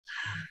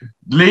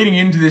leading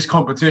into this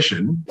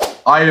competition,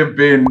 I have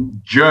been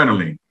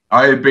journaling.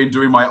 I have been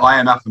doing my I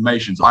am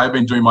affirmations. I have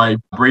been doing my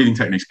breathing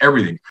techniques,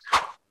 everything.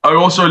 I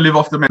also live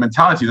off the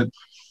mentality that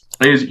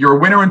is you're a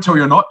winner until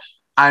you're not.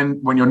 And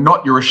when you're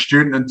not, you're a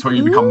student until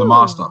you become the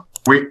master.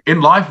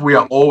 In life, we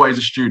are always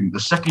a student. The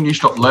second you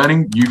stop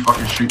learning, you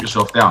fucking shoot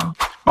yourself down.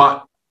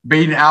 But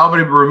being able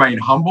to remain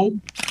humble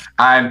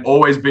and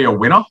always be a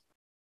winner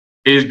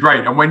is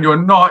great. And when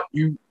you're not,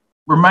 you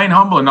remain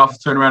humble enough to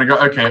turn around and go,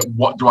 okay,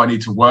 what do I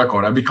need to work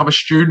on? And become a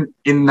student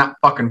in that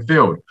fucking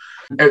field.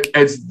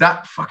 It's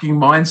that fucking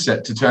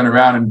mindset to turn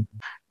around and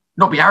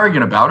not be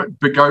arrogant about it,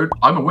 but go,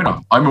 I'm a winner.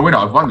 I'm a winner.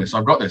 I've won this.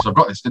 I've got this. I've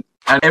got this.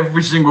 And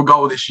every single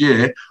goal this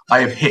year, I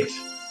have hit.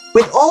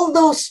 With all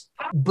those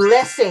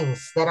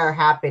blessings that are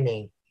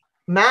happening,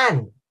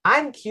 man,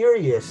 I'm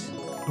curious.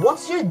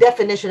 What's your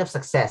definition of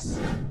success?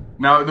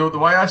 Now, the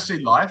way I see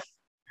life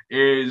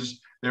is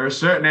there are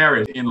certain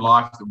areas in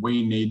life that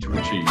we need to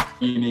achieve.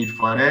 You need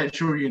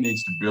financial, you need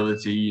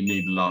stability, you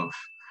need love.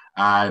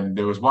 And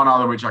there was one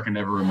other which I can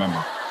never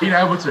remember. Being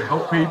able to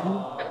help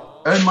people,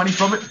 earn money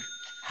from it,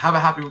 have a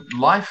happy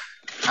life,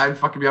 and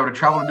fucking be able to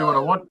travel and do what I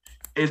want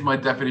is my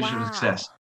definition of success.